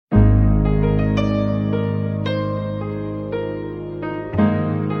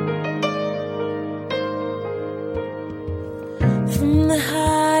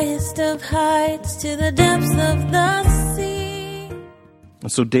of heights to the depths of the sea. And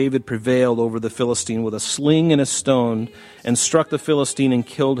so David prevailed over the Philistine with a sling and a stone, and struck the Philistine and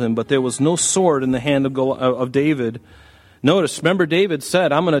killed him. But there was no sword in the hand of David. Notice, remember David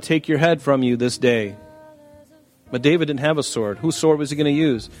said, I'm going to take your head from you this day. But David didn't have a sword. Whose sword was he going to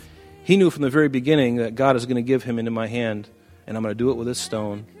use? He knew from the very beginning that God is going to give him into my hand, and I'm going to do it with this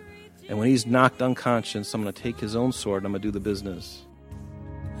stone. And when he's knocked unconscious, I'm going to take his own sword and I'm going to do the business.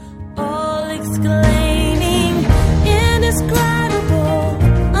 All exclaiming, indescribable,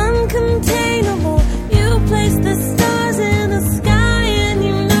 uncontainable. You place the stars in the sky and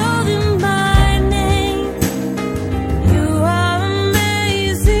you know them by name. You are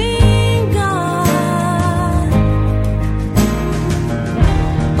amazing, God.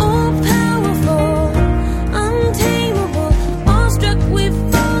 All powerful, untamable, awestruck we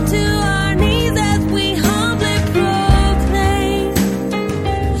fall to our knees as we humbly proclaim.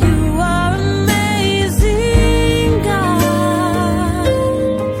 You are amazing, God.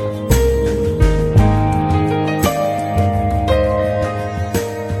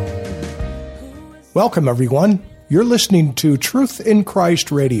 Welcome, everyone. You're listening to Truth in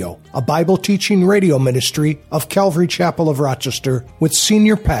Christ Radio, a Bible teaching radio ministry of Calvary Chapel of Rochester with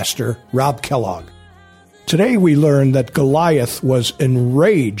Senior Pastor Rob Kellogg. Today we learn that Goliath was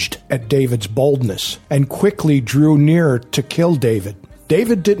enraged at David's boldness and quickly drew near to kill David.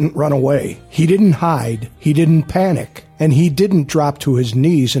 David didn't run away. He didn't hide. He didn't panic. And he didn't drop to his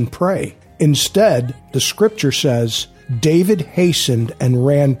knees and pray. Instead, the scripture says, David hastened and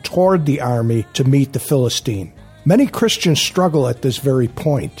ran toward the army to meet the Philistine. Many Christians struggle at this very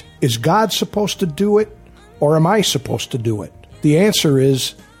point. Is God supposed to do it, or am I supposed to do it? The answer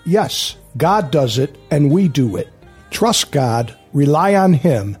is yes. God does it, and we do it. Trust God, rely on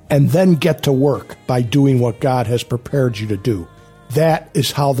Him, and then get to work by doing what God has prepared you to do. That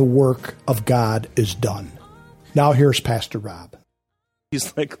is how the work of God is done. Now here's Pastor Rob.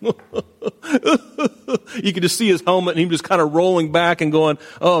 He's like, you can just see his helmet and him just kind of rolling back and going,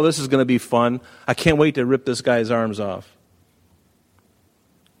 oh, this is going to be fun. I can't wait to rip this guy's arms off.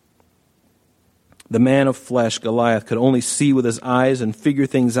 The man of flesh, Goliath, could only see with his eyes and figure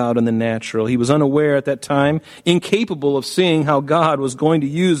things out in the natural. He was unaware at that time, incapable of seeing how God was going to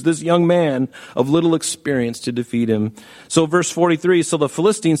use this young man of little experience to defeat him. So verse 43, so the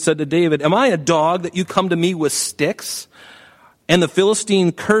Philistine said to David, am I a dog that you come to me with sticks? And the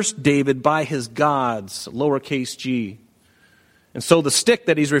Philistine cursed David by his gods, lowercase g. And so the stick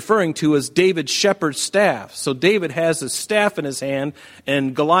that he's referring to is David's shepherd's staff. So David has his staff in his hand,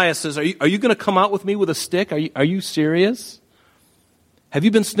 and Goliath says, are you going to come out with me with a stick? Are you serious? Have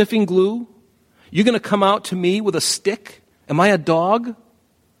you been sniffing glue? You're going to come out to me with a stick? Am I a dog?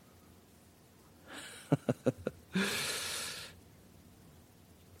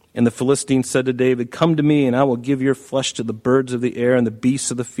 And the Philistine said to David, come to me, and I will give your flesh to the birds of the air and the beasts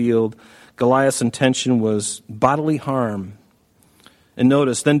of the field. Goliath's intention was bodily harm. And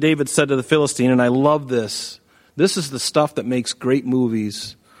notice, then David said to the Philistine, and I love this. This is the stuff that makes great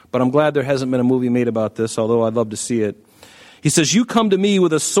movies. But I'm glad there hasn't been a movie made about this, although I'd love to see it. He says, you come to me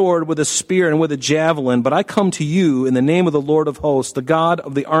with a sword, with a spear, and with a javelin, but I come to you in the name of the Lord of hosts, the God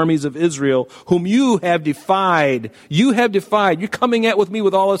of the armies of Israel, whom you have defied. You have defied. You're coming at with me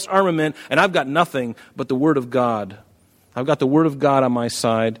with all this armament, and I've got nothing but the word of God. I've got the word of God on my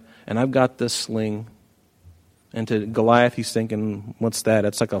side, and I've got this sling. And to Goliath, he's thinking, what's that?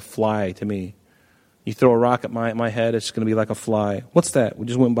 It's like a fly to me. You throw a rock at my head, it's going to be like a fly. What's that? It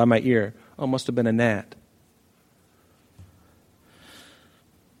just went by my ear. Oh, it must have been a gnat.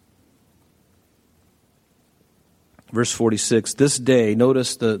 Verse 46, this day,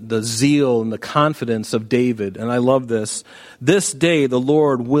 notice the zeal and the confidence of David, and I love this. This day the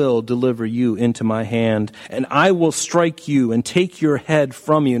Lord will deliver you into my hand, and I will strike you and take your head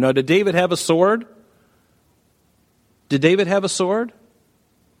from you. Now, did David have a sword? Did David have a sword?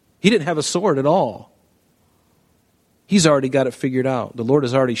 He didn't have a sword at all. He's already got it figured out. The Lord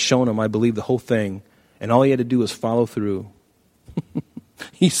has already shown him, I believe, the whole thing, and all he had to do was follow through.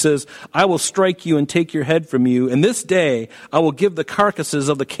 He says, I will strike you and take your head from you, and this day I will give the carcasses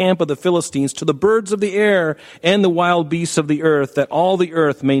of the camp of the Philistines to the birds of the air and the wild beasts of the earth, that all the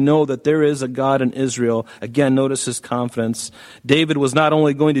earth may know that there is a God in Israel. Again, notice his confidence. David was not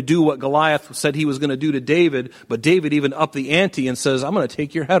only going to do what Goliath said he was going to do to David, but David even upped the ante and says, I'm going to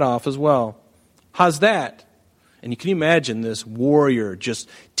take your head off as well. How's that? And you can imagine this warrior just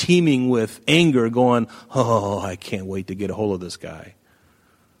teeming with anger going, oh, I can't wait to get a hold of this guy.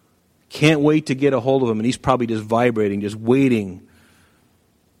 Can't wait to get a hold of him. And he's probably just vibrating, just waiting.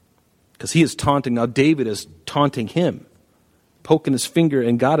 Because he is taunting. Now David is taunting him. poking his finger,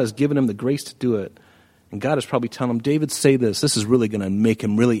 and God has given him the grace to do it. And God is probably telling him, David, say this. This is really going to make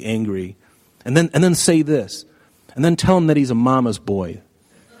him really angry. And then say this. And then tell him that he's a mama's boy.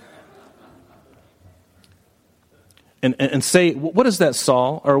 And say, what is that,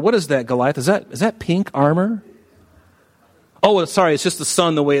 Saul? Or what is that, Goliath? Is that pink armor? Oh, sorry, it's just the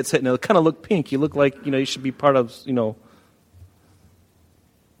sun, the way it's hitting. It'll kind of look pink. You look like, you should be part of,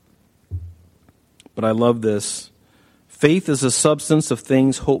 But I love this. Faith is the substance of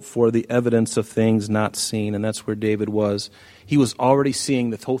things hoped for, the evidence of things not seen. And that's where David was. He was already seeing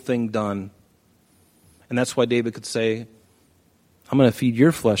the whole thing done. And that's why David could say, I'm going to feed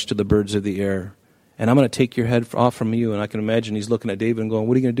your flesh to the birds of the air. And I'm going to take your head off from you. And I can imagine he's looking at David and going,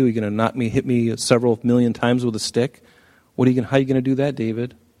 what are you going to do? You're going to hit me several million times with a stick? How are you going to do that,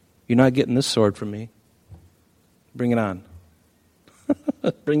 David? You're not getting this sword from me. Bring it on.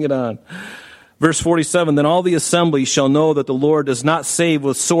 Bring it on. Verse 47, then all the assembly shall know that the Lord does not save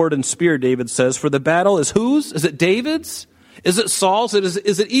with sword and spear, David says. For the battle is whose? Is it David's? Is it Saul's?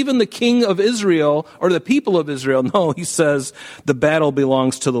 Is it even the king of Israel or the people of Israel? No, he says the battle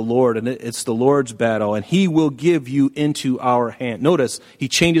belongs to the Lord, and it's the Lord's battle, and he will give you into our hand. Notice, he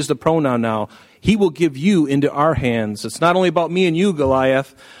changes the pronoun now. He will give you into our hands. It's not only about me and you,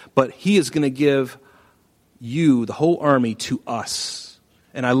 Goliath, but he is going to give you, the whole army, to us.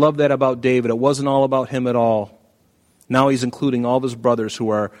 And I love that about David. It wasn't all about him at all. Now he's including all of his brothers who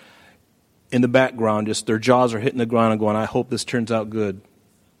are in the background, just their jaws are hitting the ground and going, I hope this turns out good.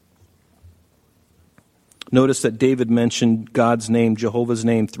 Notice that David mentioned God's name, Jehovah's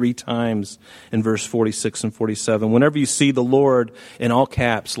name, 3 times in verse 46 and 47. Whenever you see the Lord in all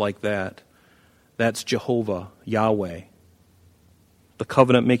caps like that, that's Jehovah, Yahweh, the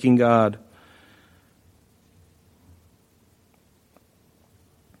covenant-making God.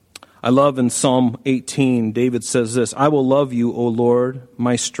 I love in Psalm 18, David says this, I will love you, O Lord,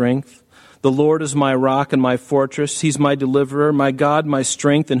 my strength. The Lord is my rock and my fortress. He's my deliverer, my God, my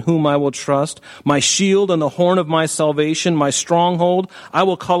strength, in whom I will trust, my shield and the horn of my salvation, my stronghold. I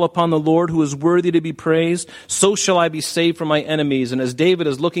will call upon the Lord who is worthy to be praised. So shall I be saved from my enemies. And as David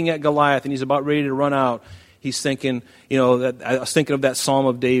is looking at Goliath and he's about ready to run out, he's thinking, that I was thinking of that Psalm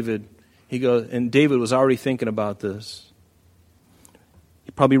of David. He goes, and David was already thinking about this. He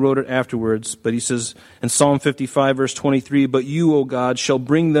probably wrote it afterwards, but he says in Psalm 55, verse 23, but you, O God, shall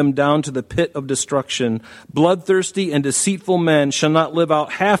bring them down to the pit of destruction. Bloodthirsty and deceitful men shall not live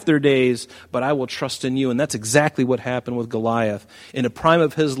out half their days, but I will trust in you. And that's exactly what happened with Goliath. In the prime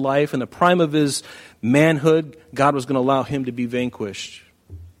of his life, in the prime of his manhood, God was going to allow him to be vanquished.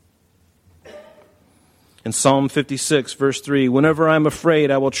 In Psalm 56, verse 3, whenever I am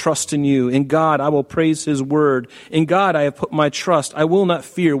afraid, I will trust in you. In God, I will praise his word. In God, I have put my trust. I will not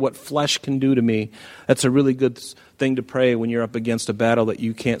fear what flesh can do to me. That's a really good thing to pray when you're up against a battle that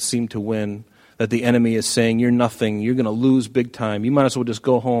you can't seem to win, that the enemy is saying, you're nothing, you're going to lose big time. You might as well just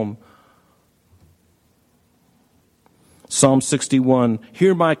go home. Psalm 61,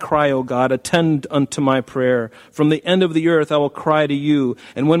 hear my cry, O God, attend unto my prayer. From the end of the earth I will cry to you,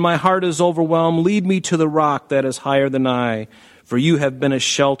 and when my heart is overwhelmed, lead me to the rock that is higher than I. For you have been a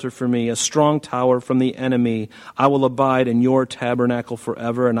shelter for me, a strong tower from the enemy. I will abide in your tabernacle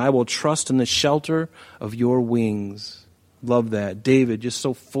forever, and I will trust in the shelter of your wings. Love that. David, just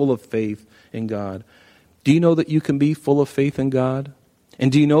so full of faith in God. Do you know that you can be full of faith in God?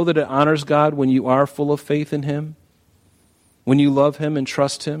 And do you know that it honors God when you are full of faith in him? When you love him and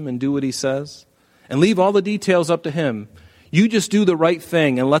trust him and do what he says? And leave all the details up to him. You just do the right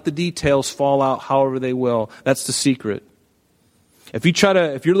thing and let the details fall out however they will. That's the secret. If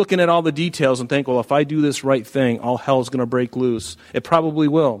you're looking at all the details and think, well, if I do this right thing, all hell's going to break loose. It probably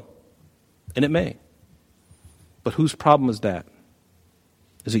will. And it may. But whose problem is that?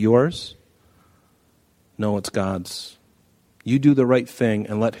 Is it yours? No, it's God's. You do the right thing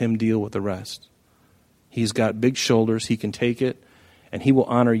and let him deal with the rest. He's got big shoulders. He can take it, and he will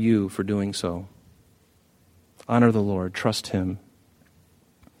honor you for doing so. Honor the Lord. Trust him.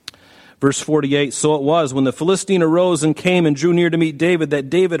 Verse 48, so it was when the Philistine arose and came and drew near to meet David that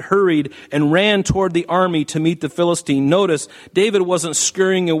David hurried and ran toward the army to meet the Philistine. Notice, David wasn't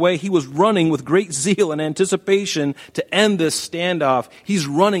scurrying away. He was running with great zeal and anticipation to end this standoff. He's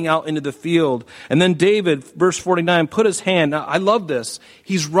running out into the field. And then David, verse 49, put his hand. Now, I love this.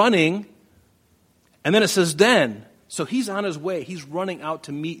 He's running. And then it says then. So he's on his way. He's running out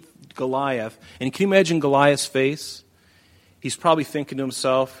to meet Goliath. And can you imagine Goliath's face? He's probably thinking to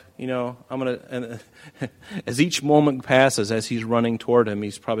himself, as each moment passes, as he's running toward him,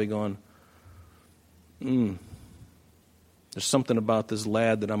 he's probably going, there's something about this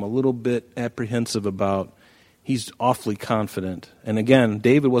lad that I'm a little bit apprehensive about. He's awfully confident. And again,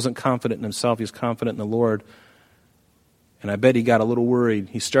 David wasn't confident in himself. He was confident in the Lord. And I bet he got a little worried.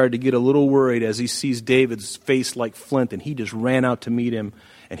 He started to get a little worried as he sees David's face like flint, and he just ran out to meet him.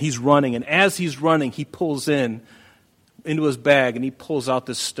 And he's running, and as he's running, he pulls into his bag, and he pulls out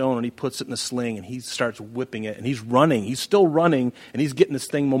this stone, and he puts it in a sling, and he starts whipping it. And he's running. He's still running, and he's getting this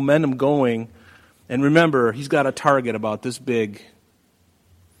thing momentum going. And remember, he's got a target about this big.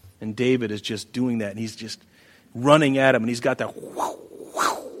 And David is just doing that, and he's just running at him, and he's got that whoosh,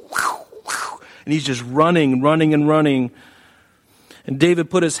 and he's just running. And David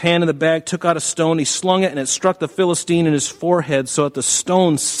put his hand in the bag, took out a stone, he slung it, and it struck the Philistine in his forehead, so that the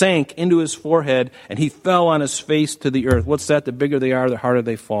stone sank into his forehead, and he fell on his face to the earth. What's that? The bigger they are, the harder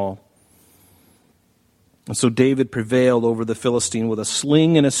they fall. And so David prevailed over the Philistine with a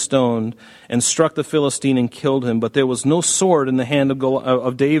sling and a stone, and struck the Philistine and killed him. But there was no sword in the hand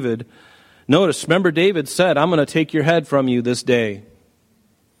of David. Notice, remember David said, I'm going to take your head from you this day.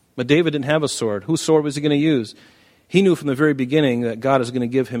 But David didn't have a sword. Whose sword was he going to use? He knew from the very beginning that God is going to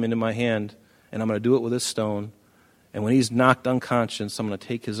give him into my hand, and I'm going to do it with this stone. And when he's knocked unconscious, I'm going to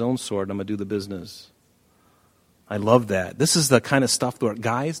take his own sword and I'm going to do the business. I love that. This is the kind of stuff where,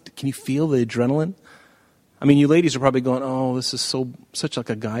 guys, can you feel the adrenaline? I mean, you ladies are probably going, oh, this is such like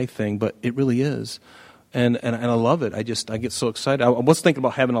a guy thing, but it really is. And I love it. I get so excited. I was thinking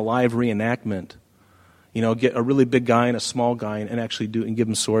about having a live reenactment. You know, get a really big guy and a small guy and actually give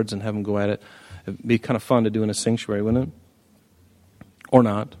them swords and have them go at it. It'd be kind of fun to do in a sanctuary, wouldn't it? Or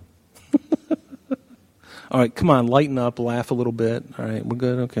not. All right, come on, lighten up, laugh a little bit. All right, we're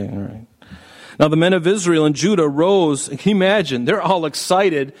good? Okay, all right. Now the men of Israel and Judah rose. Can you imagine? They're all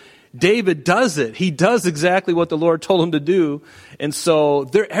excited. David does it. He does exactly what the Lord told him to do. And so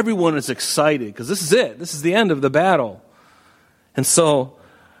everyone is excited because this is it. This is the end of the battle. And so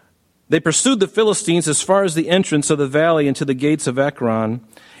they pursued the Philistines as far as the entrance of the valley into the gates of Ekron.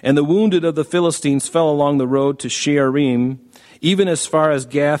 And the wounded of the Philistines fell along the road to Shearim, even as far as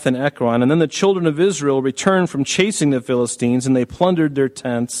Gath and Ekron. And then the children of Israel returned from chasing the Philistines, and they plundered their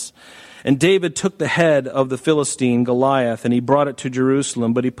tents. And David took the head of the Philistine, Goliath, and he brought it to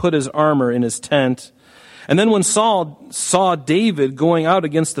Jerusalem, but he put his armor in his tent. And then when Saul saw David going out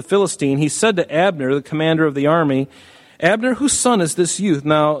against the Philistine, he said to Abner, the commander of the army, Abner, whose son is this youth?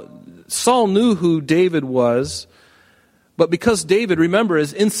 Now, Saul knew who David was, but because David, remember,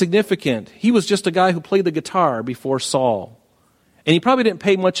 is insignificant, he was just a guy who played the guitar before Saul. And he probably didn't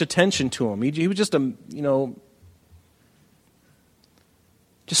pay much attention to him. He was just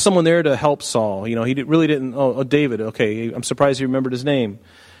just someone there to help Saul. You know, he really didn't, David, okay, I'm surprised he remembered his name.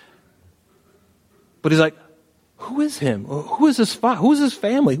 But he's like, who is him? Who is his father? Who is his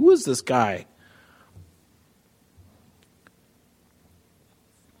family? Who is this guy?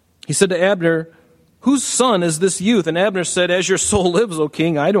 He said to Abner, whose son is this youth? And Abner said, as your soul lives, O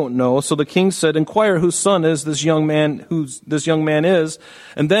king, I don't know. So the king said, inquire whose son is this young man, is.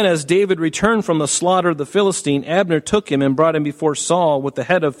 And then as David returned from the slaughter of the Philistine, Abner took him and brought him before Saul with the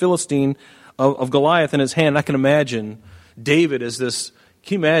head of Philistine of Goliath in his hand. I can imagine David as this.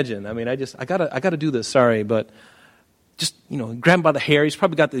 Can you imagine? I mean, I gotta do this. Sorry, but just, grab him by the hair. He's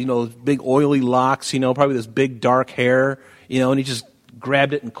probably got the, big oily locks, probably this big dark hair, and he just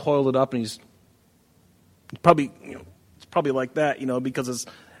grabbed it and coiled it up, and he's probably, it's probably like that, because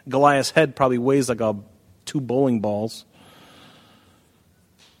Goliath's head probably weighs like 2 bowling balls.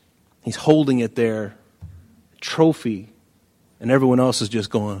 He's holding it there, trophy, and everyone else is just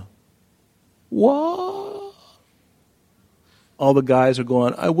going, what? All the guys are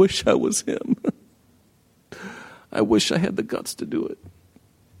going, I wish I was him. I wish I had the guts to do it.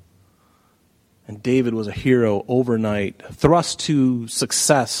 And David was a hero overnight, thrust to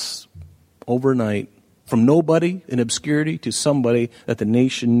success overnight, from nobody in obscurity to somebody that the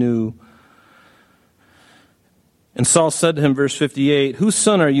nation knew. And Saul said to him, verse 58, whose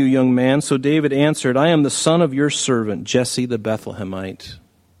son are you, young man? So David answered, I am the son of your servant, Jesse the Bethlehemite.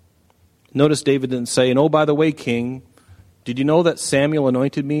 Notice David didn't say, and oh, by the way, king, did you know that Samuel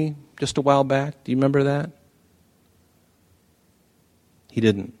anointed me just a while back? Do you remember that? He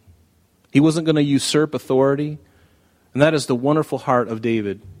didn't. He wasn't going to usurp authority. And that is the wonderful heart of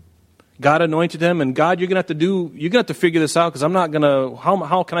David. God anointed him, and God, you're going to have to figure this out, because I'm not going to,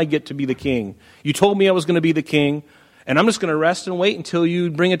 how can I get to be the king? You told me I was going to be the king, and I'm just going to rest and wait until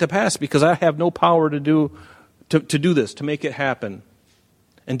you bring it to pass, because I have no power to do this, to make it happen.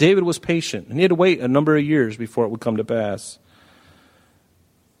 And David was patient, and he had to wait a number of years before it would come to pass.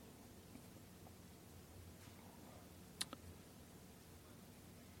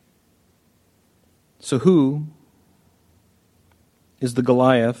 So who is the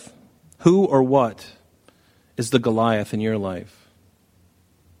Goliath? Who or what is the Goliath in your life?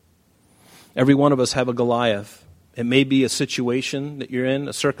 Every one of us have a Goliath. It may be a situation that you're in,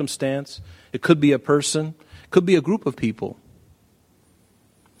 a circumstance. It could be a person. It could be a group of people.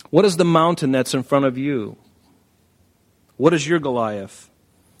 What is the mountain that's in front of you? What is your Goliath?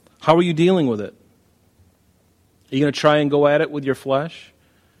 How are you dealing with it? Are you going to try and go at it with your flesh?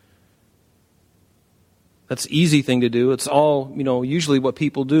 That's an easy thing to do. It's all, usually what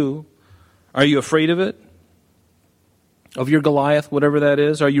people do. Are you afraid of it? Of your Goliath, whatever that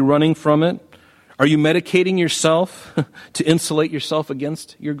is? Are you running from it? Are you medicating yourself to insulate yourself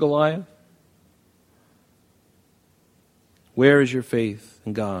against your Goliath? Where is your faith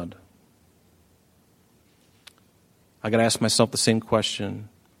in God? I got to ask myself the same question.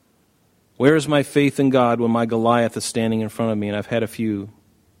 Where is my faith in God when my Goliath is standing in front of me, and I've had a few?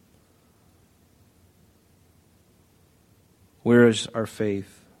 Where is our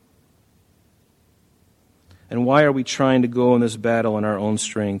faith? And why are we trying to go in this battle in our own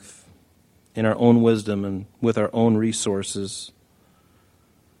strength, in our own wisdom, and with our own resources?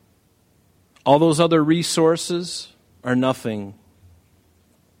 All those other resources are nothing.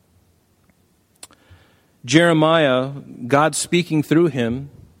 Jeremiah, God speaking through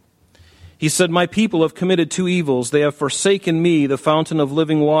him, he said, "My people have committed two evils. They have forsaken me, the fountain of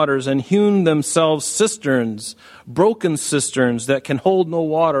living waters, and hewn themselves cisterns, broken cisterns that can hold no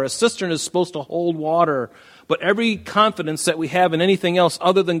water." A cistern is supposed to hold water, but every confidence that we have in anything else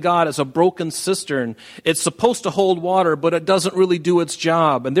other than God is a broken cistern. It's supposed to hold water, but it doesn't really do its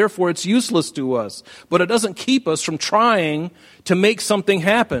job, and therefore it's useless to us. But it doesn't keep us from trying to make something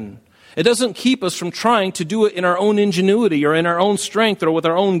happen. It doesn't keep us from trying to do it in our own ingenuity or in our own strength or with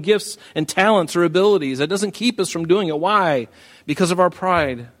our own gifts and talents or abilities. It doesn't keep us from doing it. Why? Because of our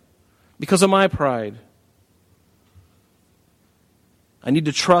pride. Because of my pride. I need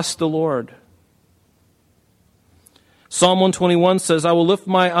to trust the Lord. Psalm 121 says, "I will lift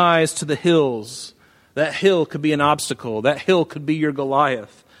my eyes to the hills." That hill could be an obstacle. That hill could be your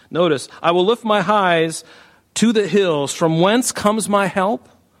Goliath. Notice, "I will lift my eyes to the hills. From whence comes my help?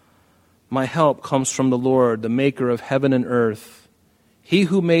 My help comes from the Lord, the maker of heaven and earth." He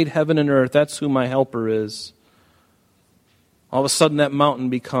who made heaven and earth, that's who my helper is. All of a sudden that mountain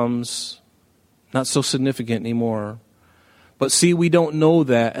becomes not so significant anymore. But see, we don't know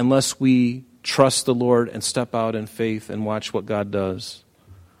that unless we trust the Lord and step out in faith and watch what God does.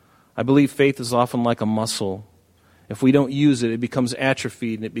 I believe faith is often like a muscle. If we don't use it, it becomes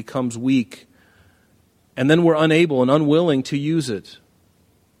atrophied and it becomes weak. And then we're unable and unwilling to use it.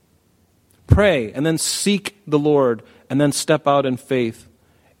 Pray and then seek the Lord and then step out in faith.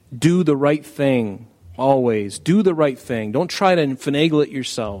 Do the right thing, always. Do the right thing. Don't try to finagle it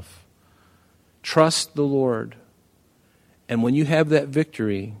yourself. Trust the Lord. And when you have that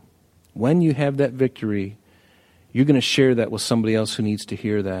victory, you're going to share that with somebody else who needs to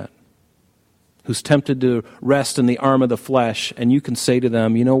hear that, who's tempted to rest in the arm of the flesh, and you can say to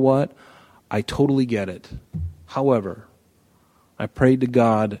them, "You know what? I totally get it. However, I prayed to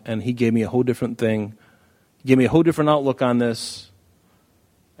God, and He gave me a whole different thing. He gave me a whole different outlook on this.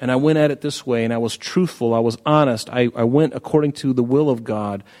 And I went at it this way, and I was truthful. I was honest. I went according to the will of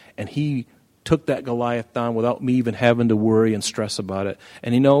God, and He took that Goliath down without me even having to worry and stress about it."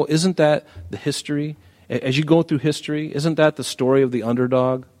 And isn't that the history? As you go through history, isn't that the story of the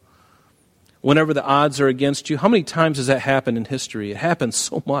underdog? Whenever the odds are against you, how many times has that happened in history? It happens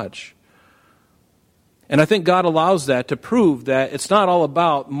so much. And I think God allows that to prove that it's not all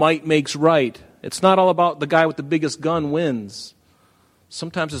about might makes right. It's not all about the guy with the biggest gun wins.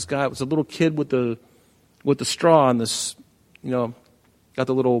 Sometimes this guy was a little kid with the straw in this, got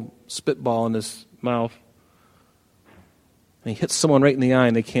the little spitball in his mouth. And he hits someone right in the eye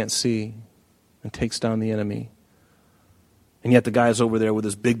and they can't see and takes down the enemy. And yet the guy's over there with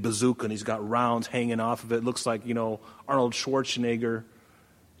his big bazooka and he's got rounds hanging off of it. It looks like, Arnold Schwarzenegger,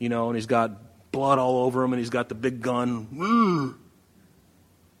 and he's got blood all over him, and he's got the big gun.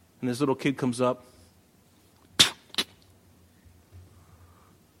 And this little kid comes up.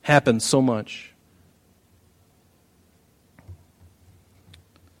 Happens so much.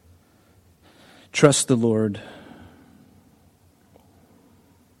 Trust the Lord.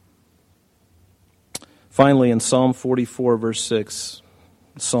 Finally, in Psalm 44, verse 6,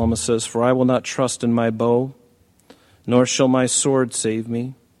 the psalmist says, "For I will not trust in my bow, nor shall my sword save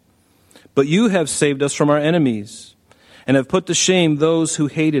me. But you have saved us from our enemies, and have put to shame those who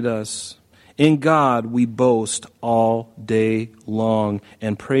hated us. In God we boast all day long,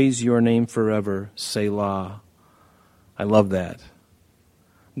 and praise your name forever. Selah." I love that.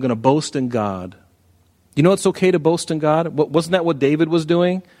 I'm going to boast in God. You know it's okay to boast in God? Wasn't that what David was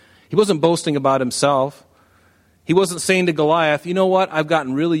doing? He wasn't boasting about himself. He wasn't saying to Goliath, you know what, I've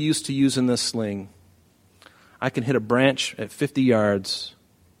gotten really used to using this sling. I can hit a branch at 50 yards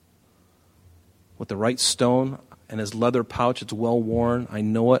with the right stone and his leather pouch. It's well worn. I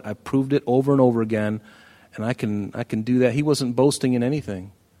know it. I've proved it over and over again, and I can do that. He wasn't boasting in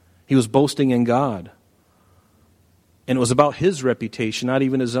anything. He was boasting in God. And it was about his reputation, not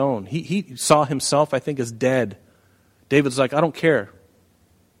even his own. He saw himself, I think, as dead. David's like, I don't care.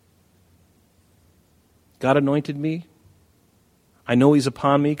 God anointed me. I know he's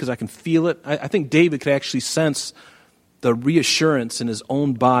upon me because I can feel it. I think David could actually sense the reassurance in his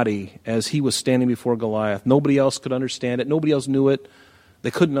own body as he was standing before Goliath. Nobody else could understand it. Nobody else knew it.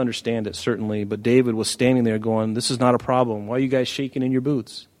 They couldn't understand it, certainly. But David was standing there going, this is not a problem. Why are you guys shaking in your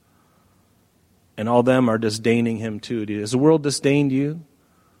boots? And all them are disdaining him too. Has the world disdained you?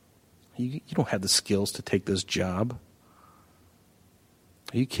 You don't have the skills to take this job.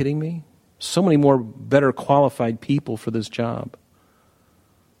 Are you kidding me? So many more better qualified people for this job.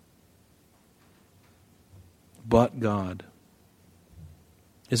 But God.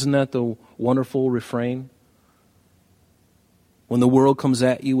 Isn't that the wonderful refrain? When the world comes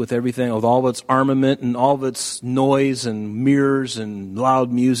at you with everything, with all of its armament and all of its noise and mirrors and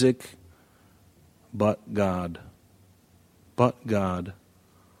loud music, but God. But God.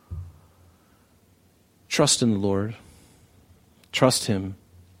 Trust in the Lord. Trust Him.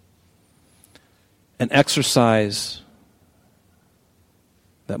 And exercise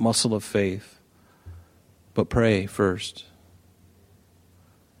that muscle of faith. But pray first.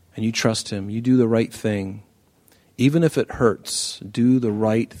 And you trust Him. You do the right thing. Even if it hurts, do the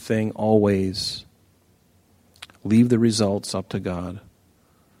right thing always. Leave the results up to God.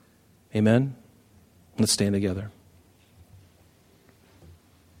 Amen? Let's stand together.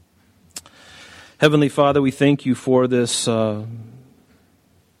 Heavenly Father, we thank you for this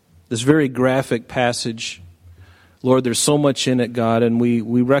this very graphic passage. Lord, there's so much in it, God, and we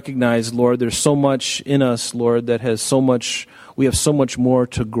recognize, Lord, there's so much in us, Lord, that has so much, we have so much more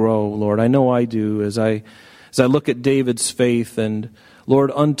to grow, Lord. I know I do as I look at David's faith and,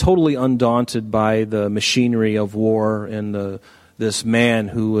 Lord, totally undaunted by the machinery of war and this man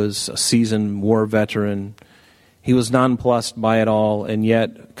who was a seasoned war veteran. He was nonplussed by it all and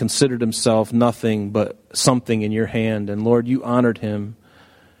yet considered himself nothing but something in your hand. And Lord, you honored him.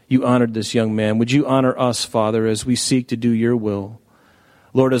 You honored this young man. Would you honor us, Father, as we seek to do your will?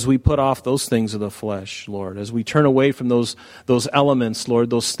 Lord, as we put off those things of the flesh, Lord, as we turn away from those elements, Lord,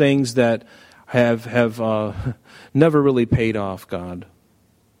 those things that have never really paid off, God.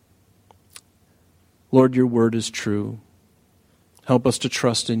 Lord, your word is true. Help us to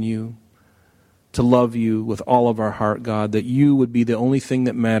trust in you, to love you with all of our heart, God, that you would be the only thing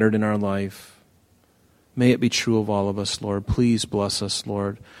that mattered in our life. May it be true of all of us, Lord. Please bless us,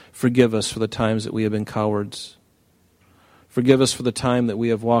 Lord. Forgive us for the times that we have been cowards. Forgive us for the time that we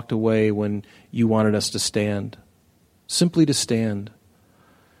have walked away when you wanted us to stand. Simply to stand.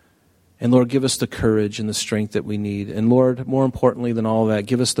 And Lord, give us the courage and the strength that we need. And Lord, more importantly than all that,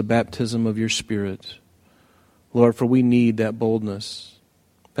 give us the baptism of your Spirit. Lord, for we need that boldness,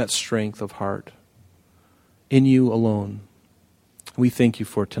 that strength of heart in you alone. We thank you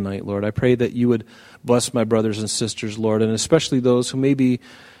for tonight, Lord. I pray that you would bless my brothers and sisters, Lord, and especially those who may be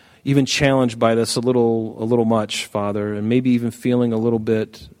even challenged by this a little much, Father, and maybe even feeling a little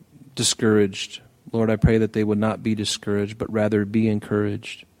bit discouraged. Lord, I pray that they would not be discouraged, but rather be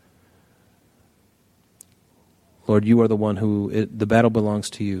encouraged. Lord, you are the one the battle belongs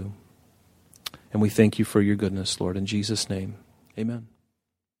to you. And we thank you for your goodness, Lord, in Jesus' name. Amen.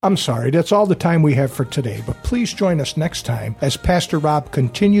 I'm sorry, that's all the time we have for today, but please join us next time as Pastor Rob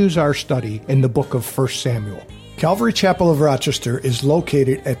continues our study in the book of 1 Samuel. Calvary Chapel of Rochester is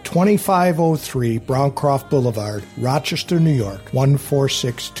located at 2503 Browncroft Boulevard, Rochester, New York,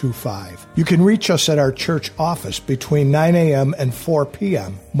 14625. You can reach us at our church office between 9 a.m. and 4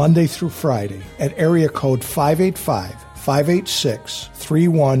 p.m., Monday through Friday, at area code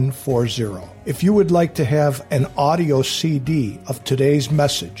 585-586-3140. If you would like to have an audio CD of today's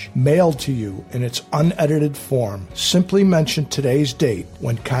message mailed to you in its unedited form, simply mention today's date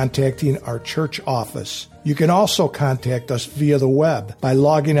when contacting our church office. You can also contact us via the web by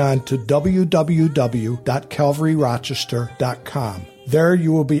logging on to www.calvaryrochester.com. There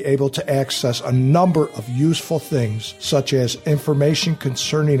you will be able to access a number of useful things, such as information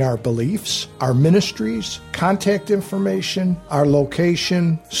concerning our beliefs, our ministries, contact information, our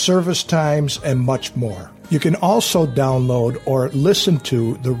location, service times, and much more. You can also download or listen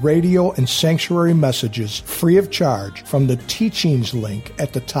to the radio and sanctuary messages free of charge from the teachings link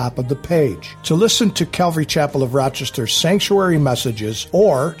at the top of the page. To listen to Calvary Chapel of Rochester sanctuary messages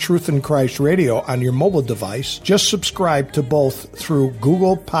or Truth in Christ Radio on your mobile device, just subscribe to both through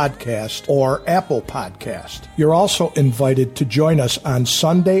Google Podcast or Apple Podcast. You're also invited to join us on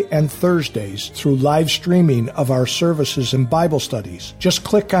Sunday and Thursdays through live streaming of our services and Bible studies. Just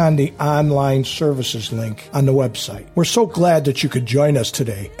click on the online services link on the website. We're so glad that you could join us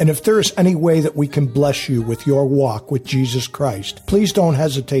today. And if there is any way that we can bless you with your walk with Jesus Christ, please don't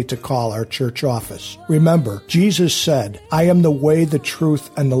hesitate to call our church office. Remember, Jesus said, "I am the way, the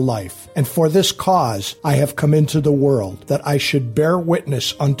truth, and the life. And for this cause I have come into the world, that I should bear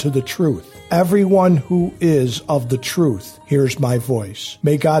witness unto the truth. Everyone who is of the truth hears my voice."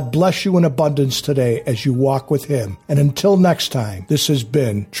 May God bless you in abundance today as you walk with Him. And until next time, this has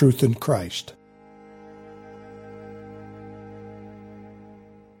been Truth in Christ.